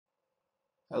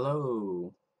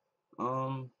Hello.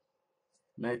 Um,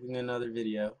 Making another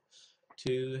video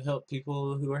to help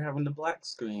people who are having the black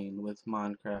screen with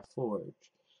Minecraft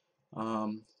Forge.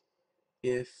 Um,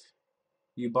 if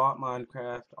you bought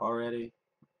Minecraft already,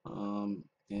 and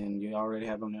you already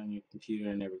have it on your computer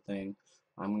and everything,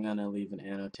 I'm gonna leave an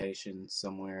annotation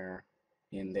somewhere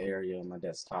in the area of my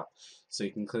desktop, so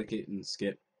you can click it and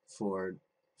skip forward.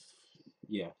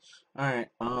 Yeah. All right.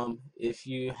 If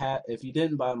you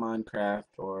didn't buy Minecraft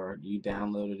or you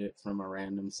downloaded it from a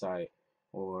random site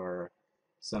or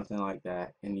something like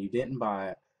that and you didn't buy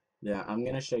it, then I'm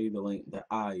gonna show you the link that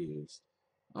I used.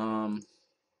 Um,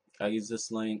 I use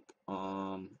this link.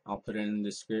 I'll put it in the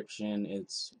description.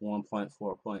 It's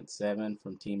 1.4.7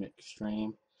 from Team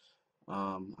Extreme.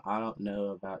 I don't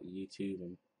know about YouTube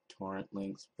and torrent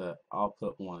links, but I'll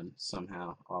put one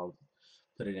somehow. I'll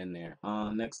put it in there.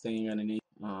 Next thing you're gonna need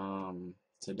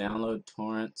to download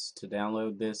torrents. To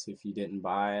download this, if you didn't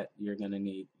buy it, you're gonna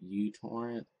need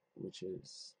uTorrent, which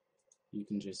is you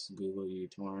can just Google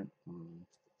uTorrent.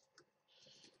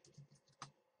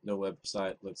 The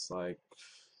website looks like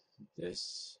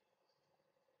this.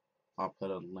 I'll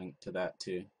put a link to that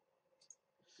too,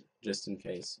 just in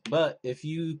case. But if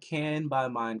you can buy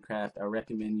Minecraft, I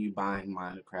recommend you buying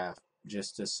Minecraft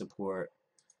just to support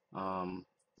um,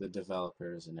 the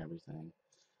developers and everything.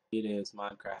 It is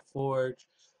Minecraft Forge.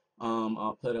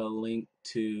 I'll put a link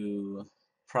to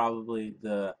probably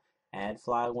the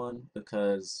AdFly one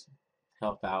because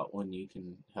help out when you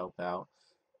can help out.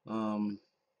 Um,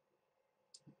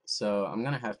 so I'm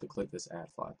gonna have to click this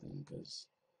AdFly thing because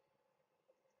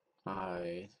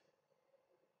I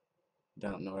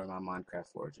don't know where my Minecraft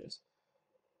Forge is.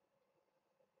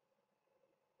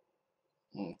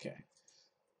 Okay.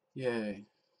 Yay.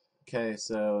 Okay,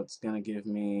 so it's gonna give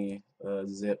me a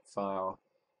zip file,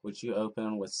 which you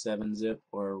open with 7-zip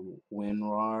or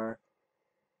WinRAR.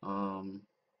 Um,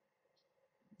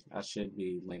 I should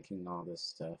be linking all this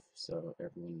stuff so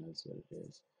everyone knows what it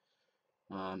is.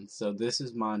 So this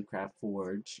is Minecraft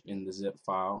Forge in the zip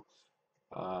file.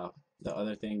 Uh, the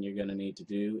other thing you're going to need to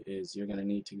do is you're going to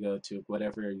need to go to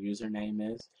whatever your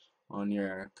username is on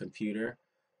your computer.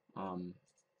 Um,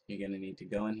 you're going to need to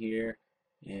go in here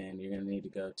and you're going to need to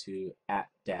go to app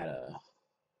data.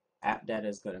 App data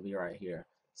is going to be right here.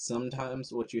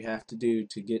 Sometimes what you have to do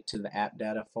to get to the app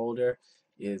data folder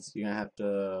is you're going to have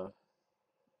to,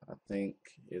 I think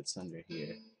it's under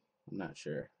here. I'm not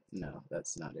sure. No,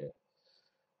 that's not it.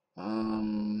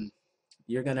 Um,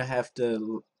 you're gonna have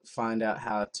to find out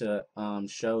how to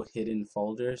show hidden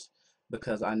folders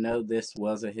because I know this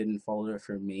was a hidden folder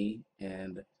for me,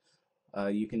 and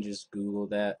you can just Google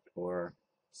that or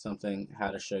something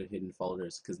how to show hidden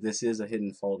folders because this is a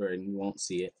hidden folder and you won't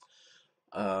see it.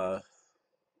 Uh,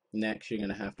 Next, you're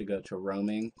gonna have to go to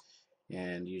roaming,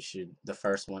 and the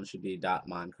first one should be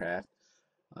 .minecraft.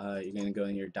 You're gonna go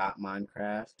in your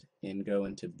 .minecraft and go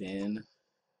into bin,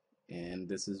 and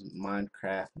this is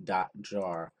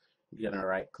minecraft.jar. You're gonna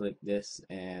right click this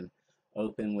and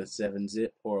open with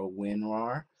 7-zip or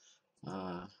WinRAR.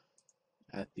 Uh,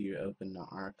 After you open the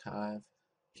archive,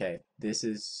 okay, this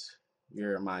is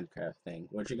your Minecraft thing.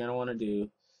 What you're gonna want to do,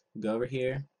 go over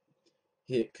here,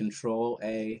 hit Control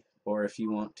A, or if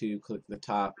you want to, click the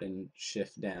top and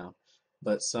shift down.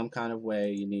 But some kind of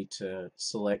way you need to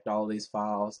select all these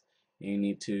files and you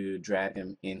need to drag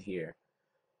them in here.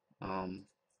 Um,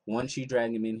 Once you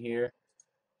drag them in here,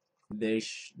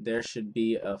 there should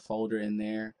be a folder in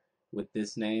there with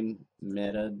this name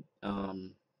meta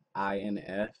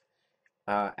inf.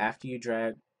 After you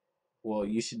drag, well,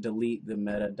 you should delete the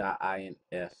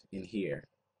meta.inf in here.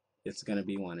 It's going to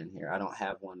be one in here. I don't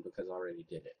have one because I already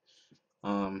did it.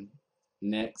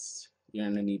 Next, you're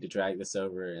going to need to drag this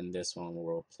over and this one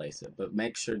will replace it. But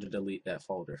make sure to delete that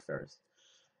folder first.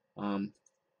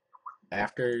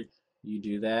 After you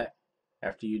do that,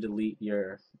 after you delete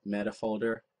your meta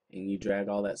folder and you drag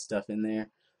all that stuff in there,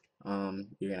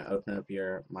 you're going to open up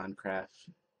your Minecraft.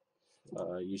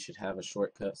 You should have a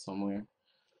shortcut somewhere.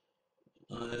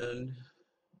 And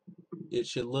it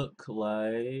should look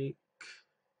like,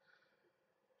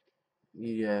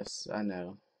 yes, I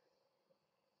know.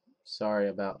 Sorry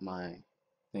about my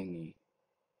thingy.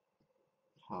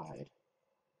 Hide.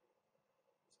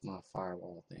 My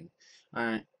firewall thing.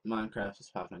 Alright, Minecraft is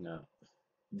popping up.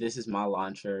 This is my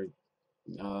launcher.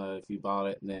 If you bought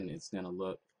it, then it's going to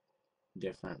look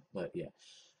different, but yeah.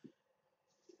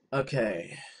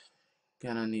 Okay,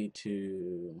 gonna need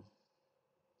to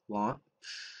launch.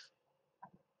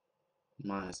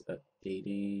 Mine's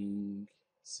updating.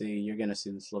 See, you're gonna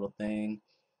see this little thing,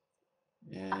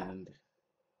 and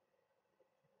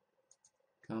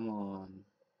come on.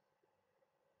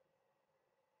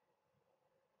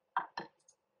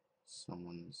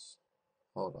 Someone's,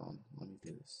 hold on, let me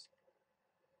do this.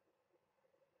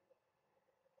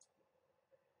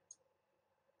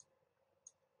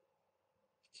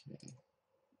 Okay.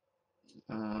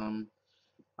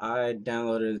 I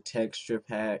downloaded a texture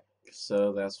pack,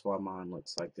 so that's why mine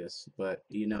looks like this. But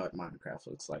you know what Minecraft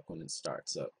looks like when it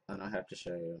starts up. I don't have to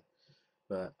show you,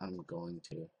 but I'm going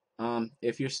to.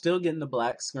 If you're still getting the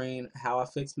black screen, how I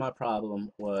fixed my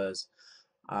problem was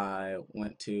I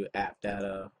went to app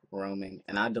data roaming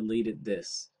and I deleted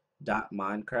this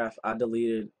 .minecraft. I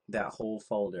deleted that whole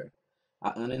folder.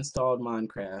 I uninstalled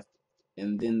Minecraft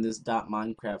and then this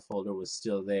 .minecraft folder was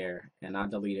still there and I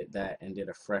deleted that and did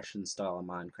a fresh install of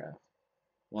Minecraft.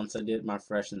 Once I did my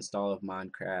fresh install of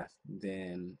Minecraft,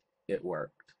 then it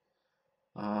worked.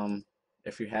 Um,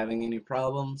 if you're having any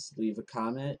problems, leave a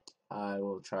comment. I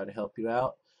will try to help you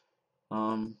out.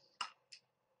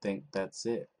 Think that's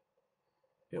it.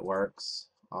 It works.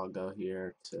 I'll go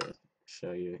here to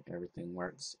show you everything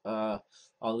works. I'll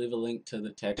leave a link to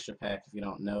the texture pack if you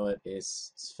don't know it.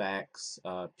 It's Facts,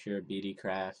 Pure BD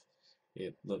Craft.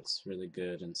 It looks really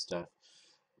good and stuff.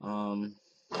 Um,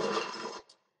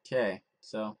 okay,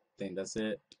 so I think that's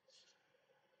it.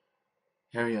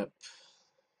 Hurry up.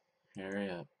 Hurry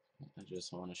up. I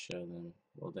just want to show them.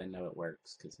 Well, they know it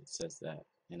works because it says that.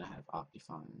 And I have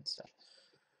Optifine and stuff.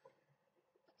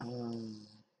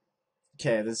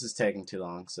 Okay, this is taking too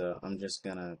long, so I'm just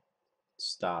gonna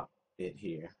stop it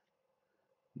here.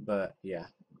 But yeah.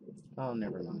 Oh,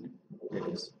 never mind. Here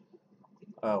it is.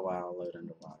 Oh wow, I'll load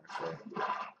underwater. Sure.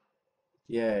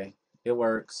 Yay. It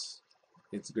works.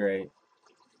 It's great.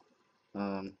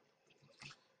 Um,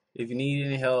 if you need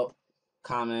any help,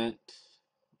 comment.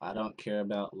 I don't care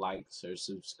about likes or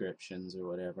subscriptions or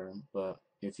whatever, but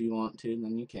if you want to,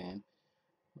 then you can.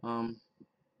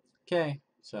 Okay,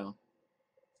 so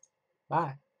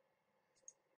bye.